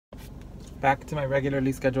Back to my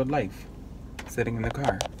regularly scheduled life. Sitting in the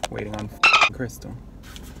car, waiting on Krystal.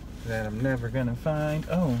 That I'm never gonna find.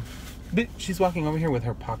 Oh, she's walking over here with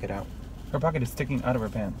her pocket out. Her pocket is sticking out of her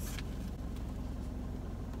pants.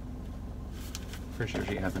 For sure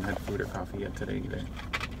she hasn't had food or coffee yet today either.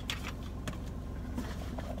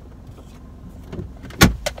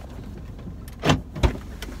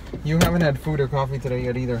 You haven't had food or coffee today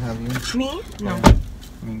yet either, have you? Me? No. Yeah,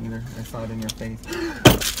 me neither. I saw it in your face.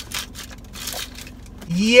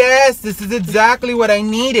 Yes, this is exactly what I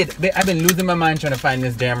needed. I've been losing my mind trying to find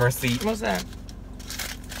this damn receipt. What's that?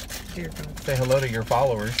 Dear God. Say hello to your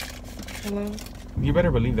followers. Hello. You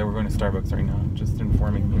better believe that we're going to Starbucks right now. Just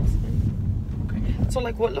informing you. Okay. So,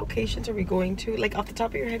 like, what locations are we going to? Like, off the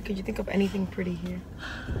top of your head, could you think of anything pretty here?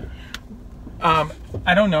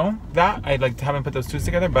 I don't know that. I like haven't put those two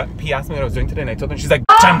together, but P asked me what I was doing today and I told her. She's like,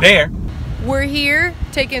 I'm there. We're here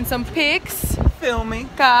taking some pics. Filming.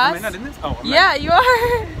 Cass. Am I not in this? Oh, I'm yeah, not. you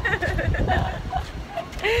are.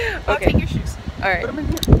 I'll Okay. take your shoes. All right. Put them in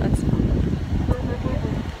here.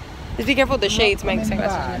 Just be careful with the shades, Mike's saying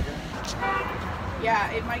messages.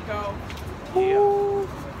 Yeah, it might go. Ooh.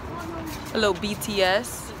 A little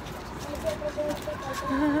BTS.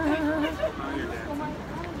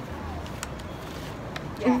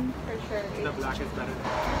 Yeah, for sure. The black is better.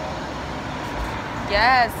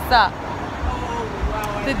 Yes. Oh,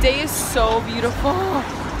 wow. The day is so beautiful.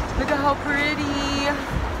 Look at how pretty.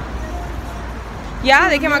 Yeah,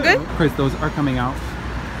 they came out good? Chris, those are coming out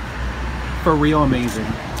for real amazing.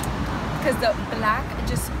 Because the black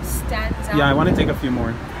just stands out. Yeah, I want to take a few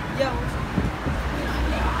more. Yeah.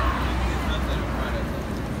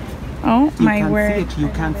 Oh, You my can't word. see it. You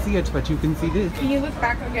can't see it, but you can see this. Can you look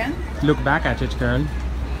back again? Look back at it, girl.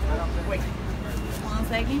 Wait. 1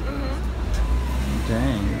 second.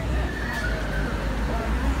 Dang.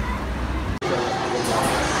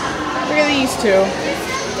 Look at these two.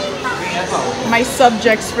 My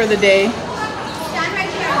subjects for the day.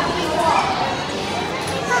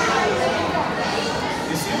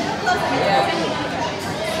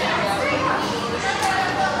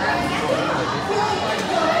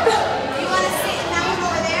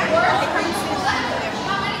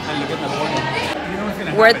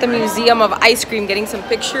 We're at the Museum of Ice Cream getting some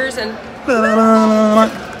pictures and...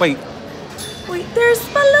 Wait. Wait, there's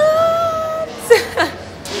balloons!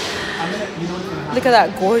 Look at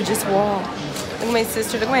that gorgeous wall. Look at my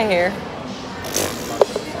sister, look at my hair.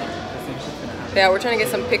 Yeah, we're trying to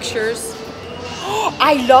get some pictures.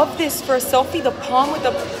 I love this for a selfie, the palm with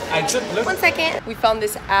the... I took look. 1 second. We found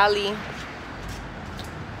this alley.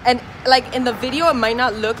 And like in the video, it might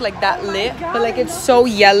not look like that lit, but like it's so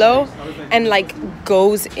yellow and like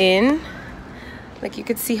goes in. Like you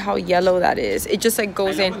could see how yellow that is. It just like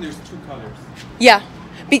goes in. There's two colors. Yeah,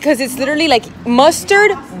 because it's literally like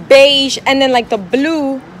mustard, beige, and then like the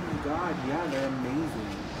blue. Oh my god, yeah, they're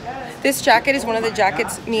amazing. This jacket is one of the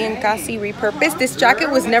jackets me and Cassie repurposed. This jacket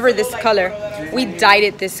was never this color. We dyed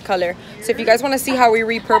it this color. So if you guys want to see how we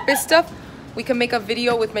repurpose stuff, we can make a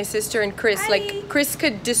video with my sister and Chris. Like Chris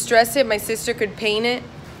could distress it, my sister could paint it.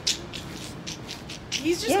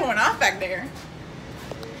 He's just going off back there.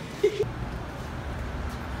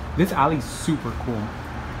 This alley's super cool.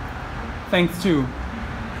 Thanks to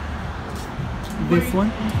this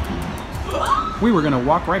one. We were gonna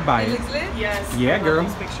walk right by it. Yes. Yeah, girl.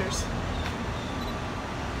 These pictures.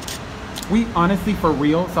 We honestly, for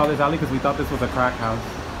real, saw this alley because we thought this was a crack house.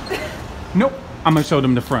 Nope. I'm gonna show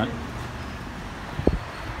them the front.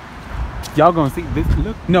 Y'all gonna see this?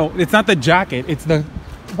 Look. No, it's not the jacket. It's the...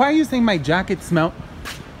 Why are you saying my jacket smell?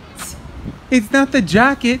 It's not the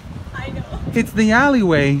jacket. I know. It's the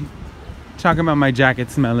alleyway. Talking about my jacket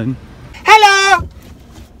smelling. Hello!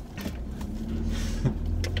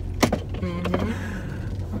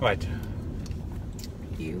 What?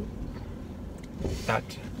 You.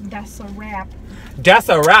 That's a wrap. That's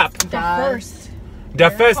a wrap. The first. The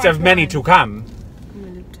first of many to come.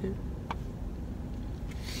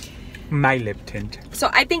 My lip tint. So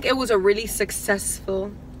I think it was a really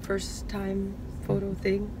successful first time photo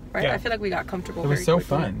thing, right? Yeah. I feel like we got comfortable. It was very so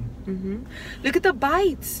quickly. fun. Look at the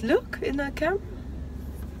bites. Look in the camera.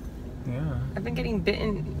 Yeah. I've been getting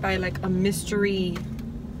bitten by like a mystery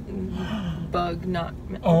bug. Not.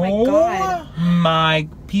 Oh my god. My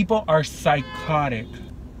people are psychotic.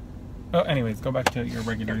 Oh, anyways, go back to your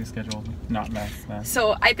regularly scheduled, not mess.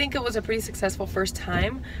 So I think it was a pretty successful first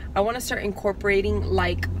time. I want to start incorporating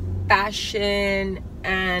like fashion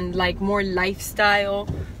and like more lifestyle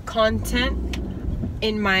content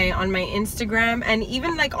on my Instagram, and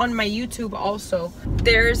even like on my YouTube also.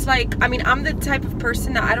 There's like, I mean, I'm the type of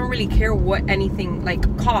person that I don't really care what anything like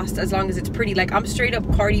costs as long as it's pretty. Like, I'm straight up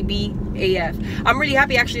Cardi B AF. I'm really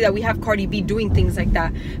happy actually that we have Cardi B doing things like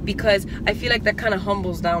that, because I feel like that kind of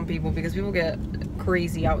humbles down people, because people get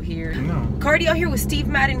crazy out here. No. Cardi out here with Steve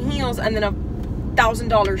Madden heels and then a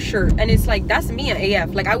 $1,000 shirt, and it's like, that's me at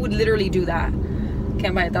AF. Like, I would literally do that.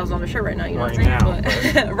 Can't buy a $1,000 shirt right now, you know what I'm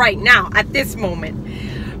saying? But right now, at this moment.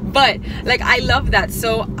 But like, I love that.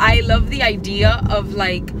 So I love the idea of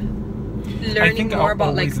like learning more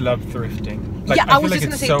about like. I always love thrifting. Like, yeah, I was like just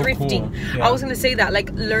gonna say so thrifting. Cool. Yeah. I was gonna say that, like,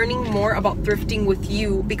 learning more about thrifting with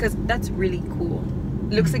you, because that's really cool.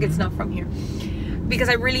 Looks like it's not from here. Because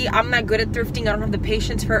I'm not good at thrifting. I don't have the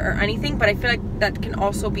patience for it or anything, but I feel like that can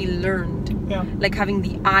also be learned. Yeah. Like having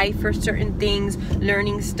the eye for certain things,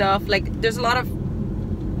 learning stuff. Like, there's a lot of,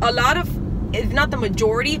 if not the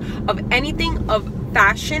majority of anything of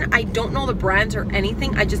fashion, I don't know the brands or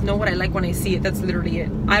anything. I just know what I like when I see it. That's literally it.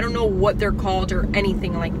 I don't know what they're called or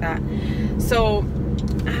anything like that. So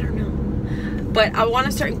I don't know, but I want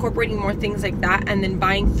to start incorporating more things like that, and then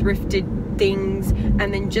buying thrifted things,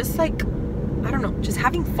 and then just like, I don't know, just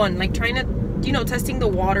having fun, like trying to, you know, testing the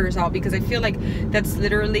waters out, because I feel like that's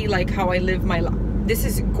literally like how I live my life. This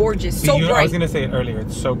is gorgeous, so bright. I was gonna say it earlier,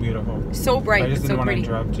 it's so beautiful, so bright. I just didn't want to pretty.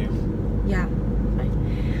 interrupt you. Yeah,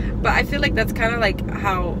 but I feel like that's kind of like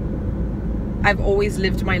how I've always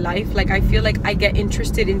lived my life. Like, I feel like I get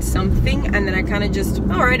interested in something, and then I kind of just,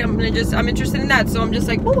 all right, I'm interested in that, so I'm just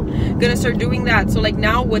like, oh, gonna start doing that. So like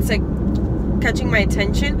now what's like catching my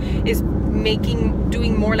attention is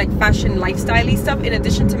doing more like fashion lifestyle-y stuff in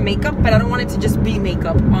addition to makeup, but I don't want it to just be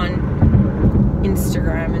makeup on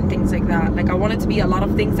Instagram and things like that. Like, I want it to be a lot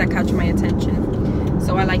of things that catch my attention.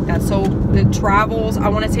 So I like that. So the travels, I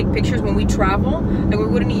want to take pictures when we travel. Like, we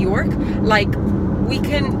go to New York, like, we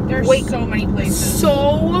can, there's so many places,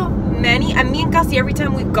 so many. And me and Cassie, every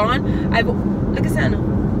time we've gone, look at Santa,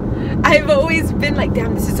 I've always been like,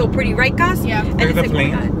 damn, this is so pretty, right, Cass? Yeah. And it's like, oh my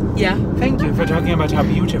God. Yeah. Thank you for talking about how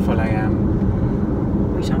beautiful I am.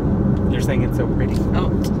 What are you talking? You're saying it's so pretty. Oh.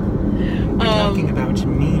 You're talking about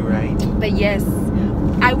me, right? But yes,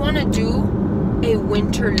 I want to do a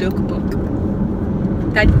winter lookbook.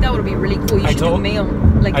 I think that would be really cool. You should do mail.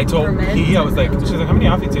 Like, I told P, I was like, she's like, how many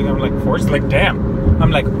outfits do you have? I'm like, 4. She's like, damn.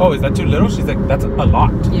 I'm like, oh, is that too little? She's like, that's a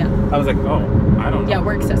lot. Yeah. I was like, oh, I don't know. Yeah,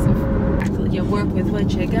 we're excessive. You work with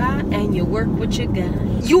what you got, and you work what you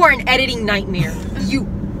got. You are an editing nightmare. You.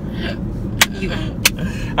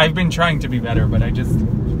 I've been trying to be better, but I just...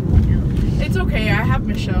 It's okay, I have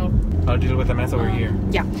Michelle. I'll deal with the mess over here.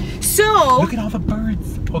 Yeah. So... Look at all the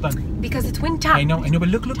birds. Hold on. Because it's winter. I know, but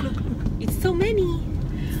look. It's so many.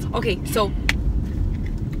 Okay, so...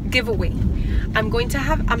 giveaway. I'm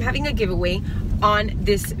having a giveaway on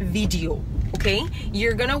this video. Okay?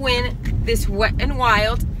 You're gonna win this Wet n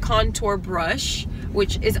Wild contour brush,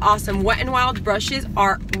 which is awesome. Wet n Wild brushes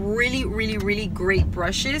are really, really, really great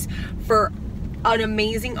brushes for an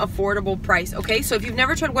amazing affordable price. Okay, so if you've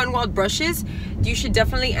never tried Wet n Wild brushes, you should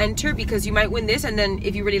definitely enter, because you might win this, and then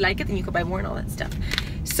if you really like it, then you can buy more and all that stuff.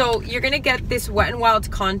 So you're gonna get this Wet n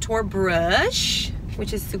Wild contour brush,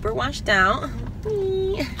 which is super washed out,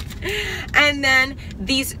 and then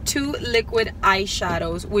these 2 liquid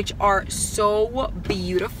eyeshadows, which are so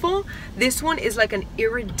beautiful. This one is like an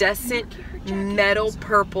iridescent metal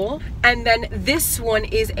purple, and then this one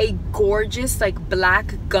is a gorgeous like black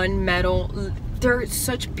gunmetal. They're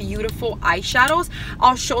such beautiful eyeshadows.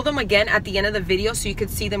 I'll show them again at the end of the video so you could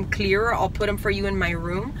see them clearer. I'll put them for you in my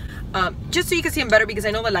room, just so you can see them better, because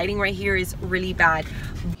I know the lighting right here is really bad.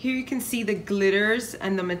 Here you can see the glitters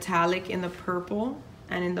and the metallic in the purple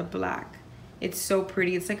and in the black. It's so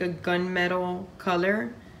pretty. It's like a gunmetal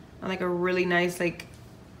color and like a really nice, like,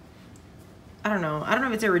 I don't know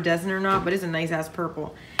if it's iridescent or not, but it's a nice ass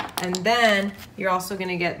purple. And then you're also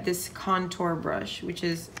gonna get this contour brush, which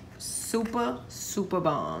is super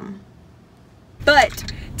bomb.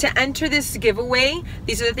 But to enter this giveaway,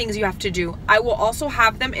 these are the things you have to do. I will also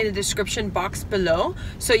have them in the description box below,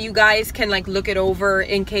 so you guys can like look it over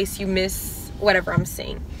in case you miss whatever I'm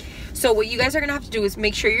saying. So what you guys are gonna have to do is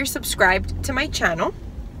make sure you're subscribed to my channel.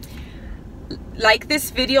 Like this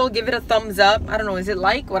video, give it a thumbs up. I don't know, is it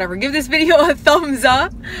like? Whatever, give this video a thumbs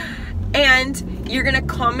up. And you're gonna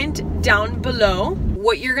comment down below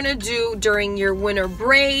what you're gonna do during your winter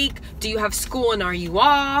break. Do you have school and are you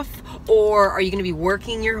off? Or are you gonna be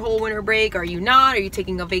working your whole winter break? Are you not? Are you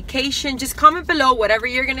taking a vacation? Just comment below whatever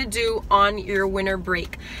you're gonna do on your winter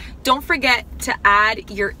break. Don't forget to add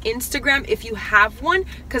your Instagram if you have one,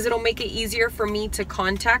 because it'll make it easier for me to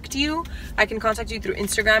contact you. I can contact you through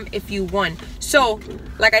Instagram if you want. So,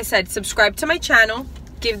 like I said, subscribe to my channel,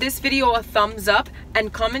 give this video a thumbs up,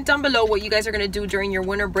 and comment down below what you guys are gonna do during your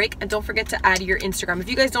winter break. And don't forget to add your Instagram. If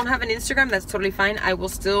you guys don't have an Instagram, that's totally fine. I will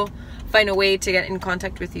still find a way to get in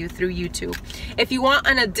contact with you through YouTube. If you want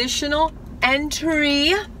an additional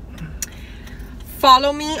entry,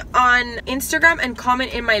 follow me on Instagram and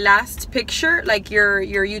comment in my last picture, like your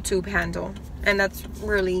YouTube handle. And that's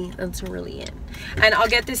really it. And I'll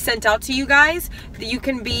get this sent out to you guys. You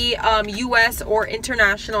can be US or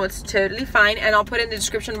international, it's totally fine. And I'll put it in the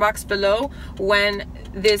description box below when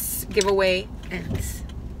this giveaway ends.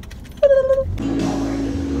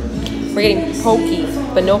 We're getting pokey,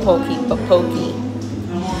 but no pokey, but pokey.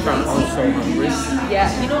 I'm also hungry.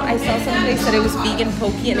 Yeah, you know, I saw someplace that it was vegan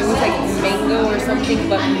pokey and it was like mango or something,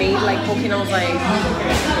 but made like pokey, and I was like...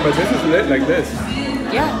 But this is lit like this.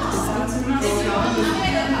 Yeah.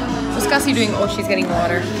 What's Cassie doing? Oh, she's getting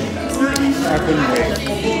water. I couldn't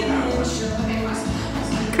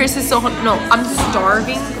wait. Chris is so hungry. No, I'm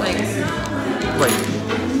starving. Like... Wait.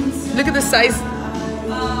 Look at the size.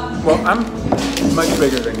 Well, I'm much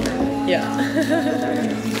bigger than you. Yeah.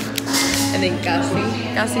 And then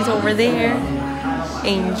Cassie's over there.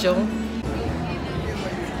 Angel.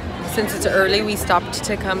 Since it's early, we stopped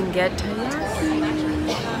to come get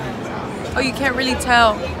teriyaki. Oh, you can't really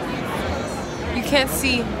tell. You can't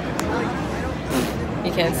see.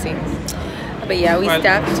 You can't see. But yeah, we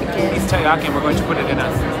stopped to get... It's teriyaki and we're going to put it in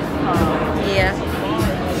us. Yeah.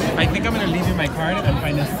 I think I'm going to leave you my card and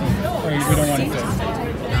find a seat. Or we don't want to sit.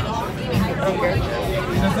 Okay.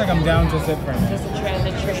 It looks like I'm down to sit for a minute.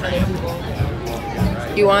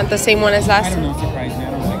 You want the same one as last I time? don't know, surprise me. I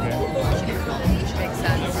don't like it. Makes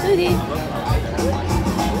sense.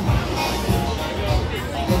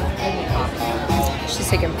 She's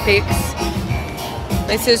taking pics.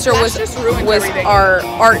 My sister was our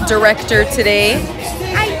art director today.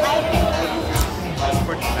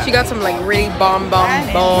 She got some like really bomb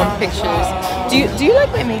pictures. Do you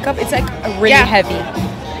like my makeup? It's like really heavy.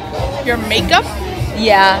 Your makeup?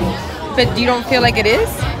 Yeah, but you don't feel like it is?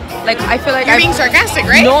 Like I feel like you're being sarcastic,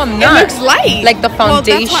 right? No, I'm not. It looks light. Like the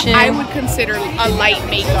foundation. Well, that's what I would consider a light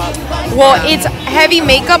makeup. Well, it's heavy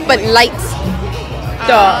makeup but light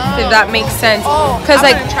stuff, if that makes sense. Because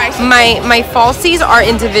like my falsies are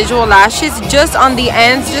individual lashes just on the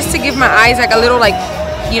ends, just to give my eyes like a little like,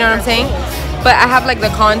 you know what I'm saying? But I have like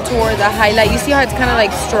the contour, the highlight. You see how it's kind of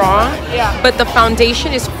like strong? Yeah. But the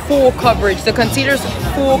foundation is full coverage. The concealer is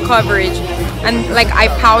full coverage. And like I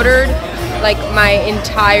powdered like my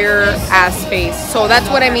entire ass face. So that's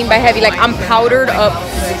what I mean by heavy. Like I'm powdered up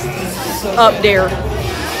there.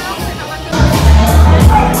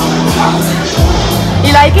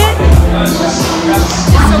 You like it?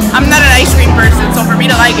 I'm not an ice cream person, so for me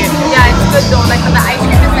to like it. Yeah, it's good though. Like the ice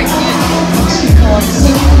cream is like good.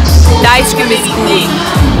 The ice cream is good.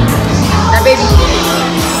 That baby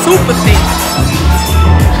Super thick.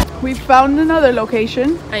 We found another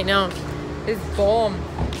location. I know. It's bomb.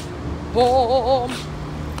 Bomb.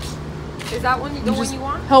 Is that one the one you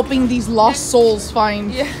want? Helping these lost souls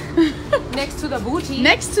find. Yeah. Next to the booty.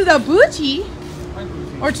 Next to the booty?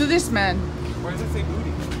 Or to this man? Why does it say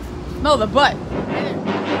booty? No, the butt.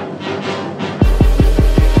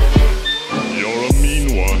 You're a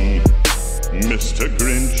mean one, Mr.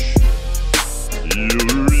 Grinch. You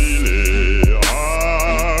really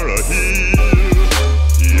are a heel.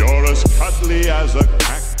 You're as cuddly as a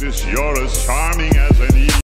cactus. You're as charming as an eel.